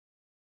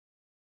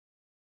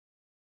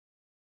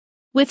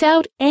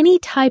Without any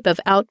type of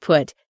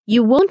output,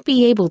 you won't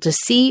be able to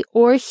see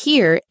or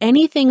hear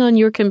anything on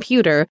your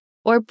computer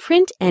or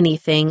print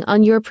anything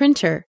on your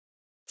printer.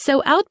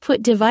 So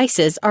output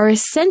devices are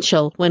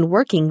essential when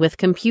working with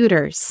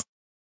computers.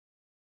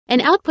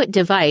 An output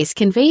device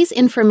conveys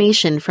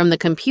information from the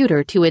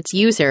computer to its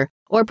user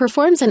or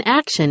performs an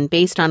action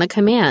based on a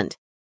command.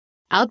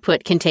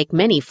 Output can take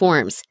many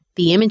forms: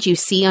 the image you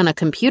see on a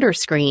computer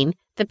screen,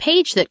 the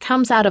page that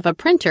comes out of a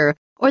printer,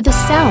 or the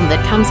sound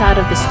that comes out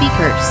of the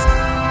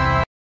speakers.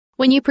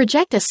 When you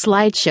project a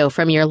slideshow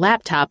from your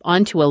laptop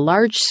onto a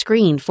large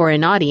screen for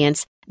an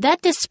audience,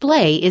 that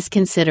display is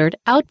considered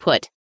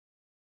output.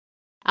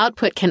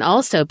 Output can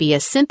also be a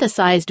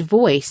synthesized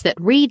voice that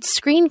reads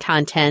screen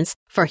contents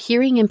for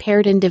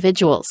hearing-impaired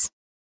individuals.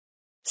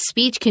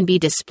 Speech can be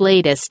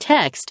displayed as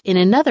text in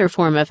another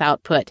form of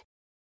output.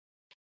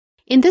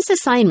 In this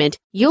assignment,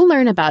 you'll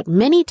learn about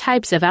many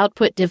types of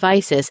output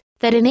devices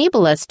that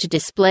enable us to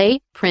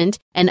display, print,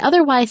 and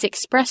otherwise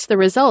express the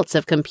results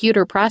of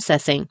computer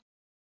processing.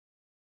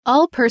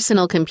 All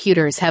personal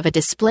computers have a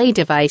display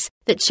device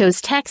that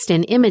shows text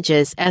and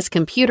images as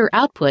computer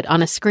output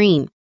on a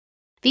screen.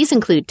 These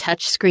include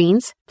touch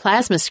screens,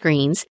 plasma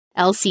screens,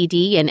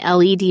 LCD and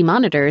LED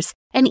monitors,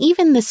 and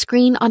even the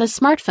screen on a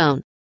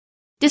smartphone.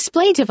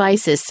 Display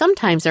devices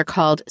sometimes are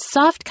called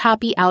soft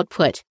copy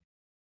output.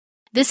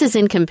 This is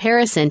in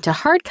comparison to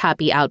hard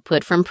copy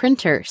output from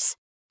printers.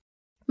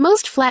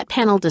 Most flat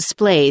panel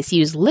displays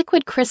use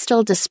liquid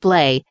crystal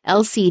display,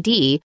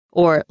 LCD,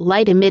 or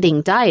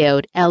light-emitting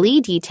diode,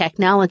 LED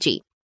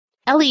technology.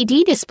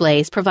 LED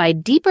displays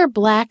provide deeper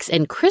blacks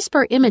and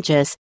crisper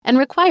images and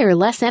require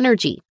less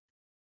energy.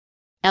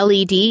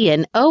 LED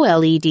and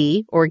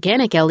OLED,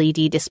 organic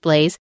LED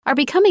displays, are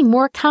becoming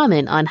more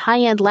common on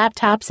high-end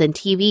laptops and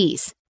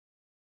TVs.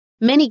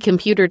 Many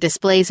computer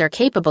displays are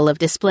capable of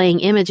displaying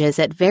images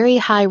at very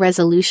high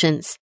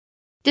resolutions.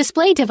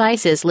 Display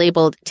devices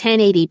labeled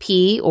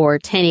 1080p or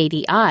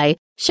 1080i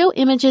show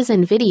images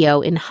and video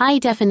in high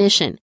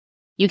definition.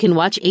 You can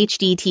watch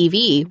HD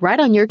TV right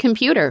on your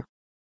computer.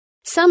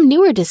 Some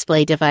newer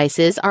display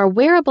devices are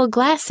wearable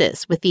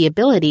glasses with the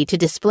ability to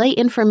display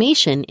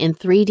information in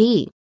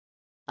 3D.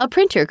 A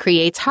printer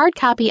creates hard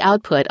copy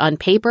output on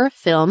paper,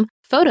 film,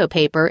 photo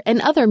paper,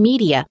 and other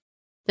media.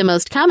 The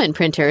most common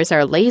printers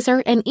are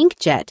laser and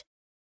inkjet.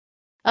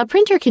 A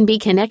printer can be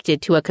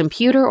connected to a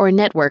computer or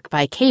network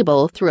by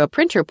cable through a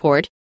printer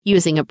port,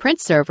 using a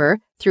print server,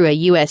 through a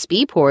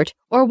USB port,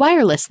 or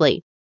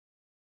wirelessly.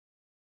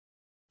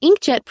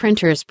 Inkjet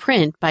printers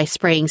print by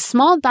spraying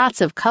small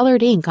dots of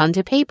colored ink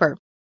onto paper.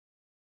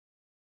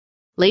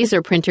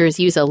 Laser printers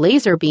use a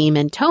laser beam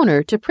and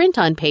toner to print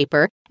on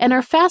paper and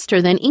are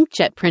faster than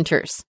inkjet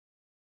printers.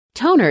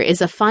 Toner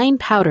is a fine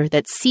powder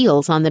that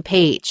seals on the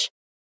page.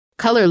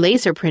 Color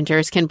laser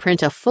printers can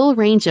print a full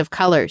range of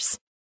colors.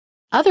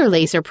 Other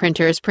laser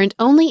printers print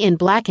only in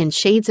black and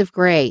shades of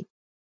gray.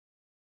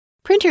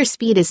 Printer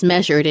speed is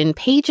measured in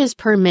pages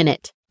per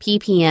minute,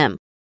 ppm.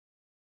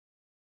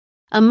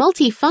 A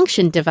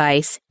multifunction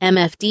device,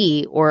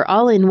 MFD, or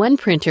all-in-one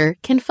printer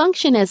can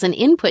function as an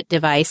input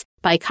device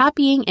by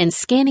copying and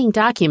scanning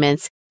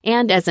documents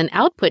and as an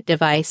output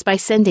device by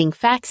sending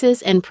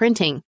faxes and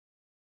printing.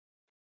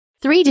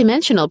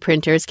 Three-dimensional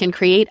printers can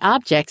create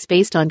objects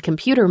based on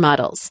computer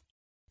models.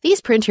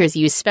 These printers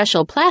use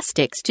special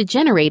plastics to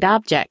generate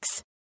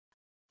objects.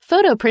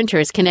 Photo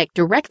printers connect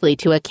directly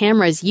to a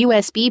camera's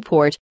USB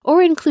port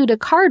or include a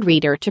card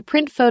reader to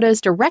print photos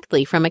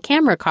directly from a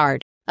camera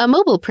card. A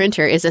mobile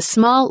printer is a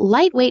small,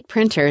 lightweight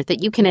printer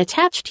that you can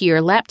attach to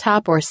your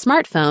laptop or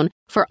smartphone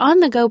for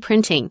on-the-go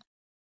printing.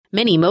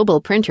 Many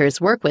mobile printers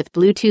work with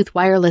Bluetooth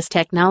wireless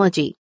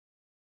technology.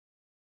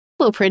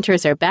 Mobile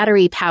printers are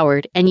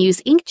battery-powered and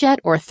use inkjet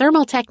or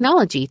thermal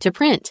technology to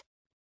print.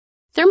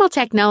 Thermal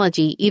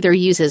technology either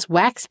uses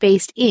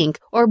wax-based ink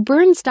or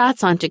burns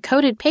dots onto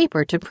coated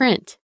paper to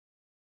print.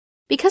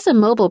 Because a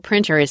mobile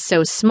printer is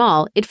so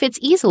small, it fits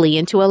easily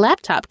into a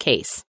laptop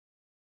case.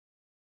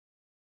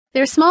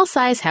 Their small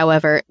size,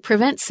 however,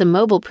 prevents some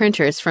mobile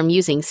printers from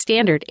using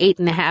standard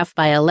 8.5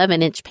 by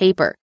 11-inch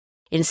paper.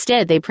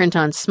 Instead, they print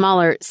on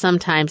smaller,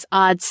 sometimes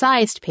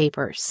odd-sized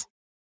papers.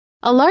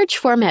 A large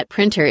format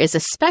printer is a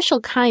special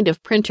kind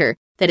of printer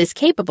that is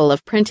capable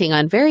of printing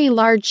on very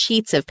large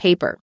sheets of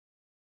paper.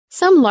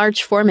 Some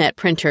large format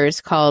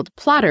printers, called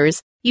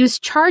plotters, use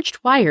charged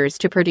wires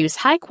to produce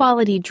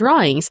high-quality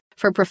drawings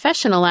for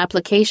professional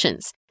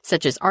applications,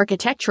 such as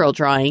architectural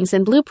drawings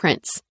and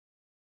blueprints.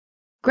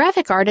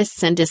 Graphic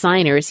artists and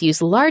designers use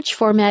large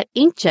format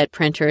inkjet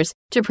printers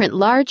to print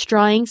large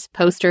drawings,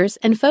 posters,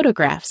 and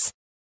photographs.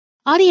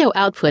 Audio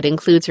output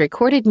includes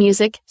recorded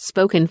music,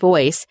 spoken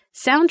voice,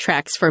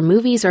 soundtracks for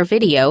movies or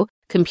video,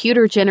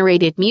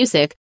 computer-generated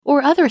music,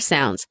 or other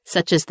sounds,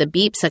 such as the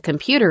beeps a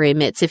computer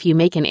emits if you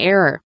make an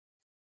error.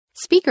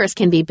 Speakers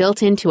can be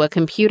built into a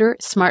computer,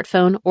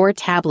 smartphone, or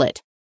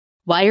tablet.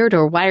 Wired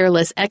or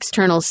wireless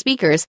external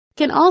speakers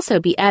can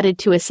also be added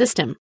to a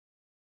system.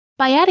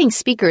 By adding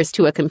speakers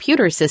to a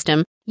computer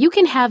system, you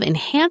can have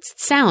enhanced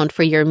sound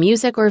for your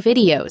music or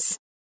videos.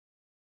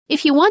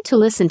 If you want to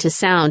listen to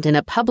sound in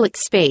a public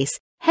space,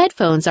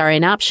 headphones are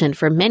an option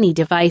for many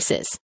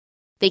devices.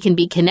 They can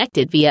be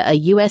connected via a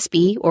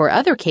USB or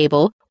other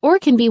cable, or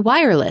can be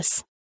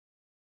wireless.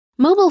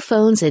 Mobile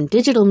phones and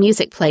digital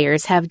music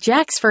players have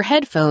jacks for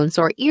headphones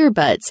or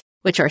earbuds,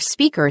 which are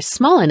speakers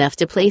small enough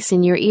to place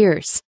in your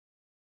ears.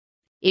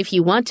 If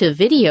you want to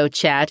video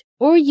chat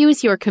or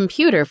use your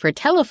computer for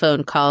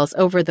telephone calls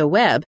over the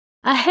web,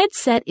 a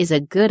headset is a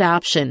good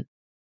option.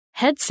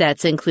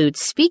 Headsets include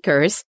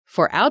speakers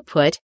for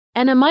output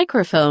and a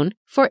microphone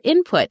for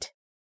input.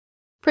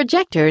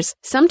 Projectors,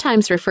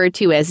 sometimes referred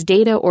to as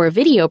data or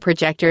video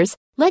projectors,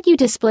 let you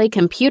display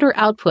computer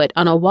output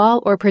on a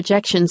wall or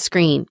projection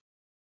screen.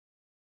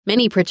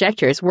 Many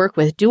projectors work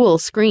with dual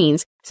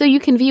screens, so you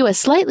can view a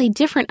slightly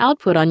different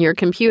output on your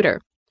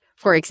computer.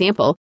 For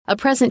example, a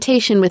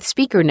presentation with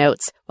speaker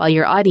notes while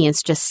your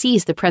audience just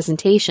sees the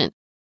presentation.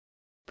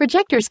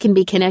 Projectors can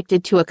be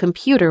connected to a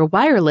computer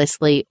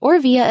wirelessly or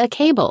via a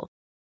cable.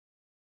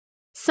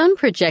 Some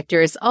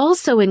projectors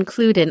also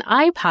include an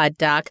iPod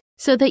dock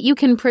so that you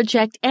can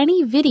project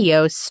any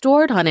video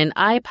stored on an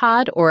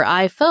iPod or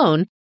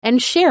iPhone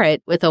and share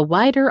it with a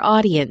wider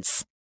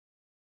audience.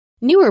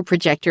 Newer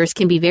projectors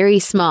can be very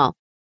small,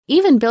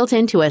 even built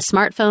into a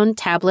smartphone,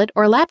 tablet,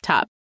 or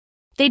laptop.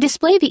 They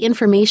display the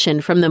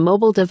information from the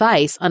mobile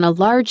device on a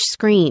large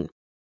screen.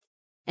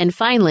 And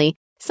finally,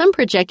 some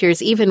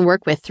projectors even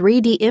work with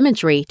 3D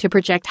imagery to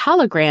project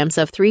holograms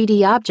of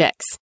 3D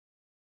objects.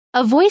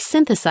 A voice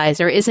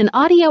synthesizer is an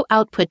audio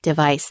output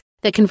device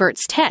that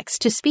converts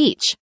text to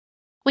speech.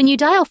 When you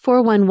dial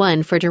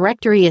 411 for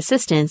directory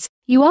assistance,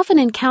 you often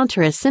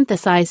encounter a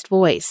synthesized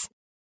voice.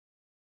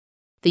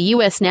 The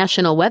U.S.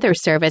 National Weather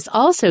Service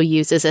also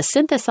uses a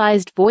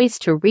synthesized voice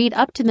to read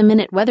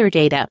up-to-the-minute weather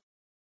data.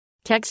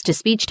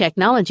 Text-to-speech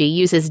technology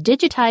uses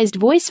digitized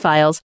voice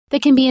files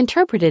that can be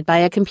interpreted by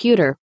a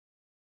computer.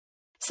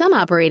 Some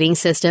operating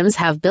systems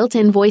have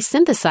built-in voice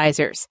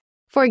synthesizers.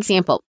 For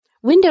example,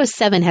 Windows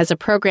 7 has a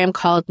program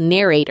called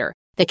Narrator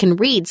that can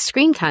read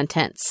screen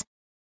contents.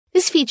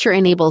 This feature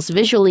enables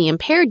visually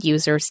impaired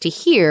users to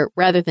hear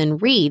rather than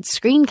read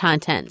screen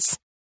contents.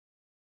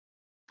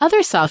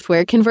 Other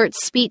software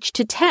converts speech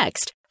to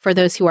text for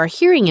those who are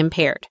hearing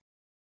impaired.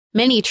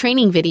 Many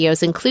training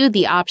videos include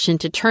the option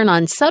to turn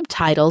on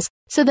subtitles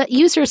so that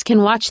users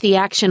can watch the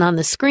action on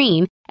the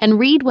screen and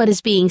read what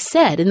is being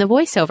said in the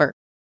voiceover.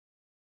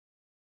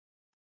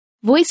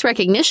 Voice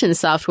recognition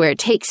software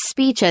takes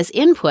speech as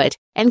input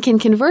and can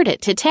convert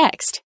it to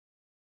text.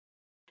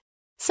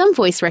 Some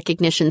voice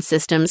recognition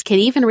systems can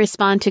even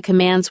respond to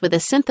commands with a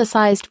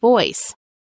synthesized voice.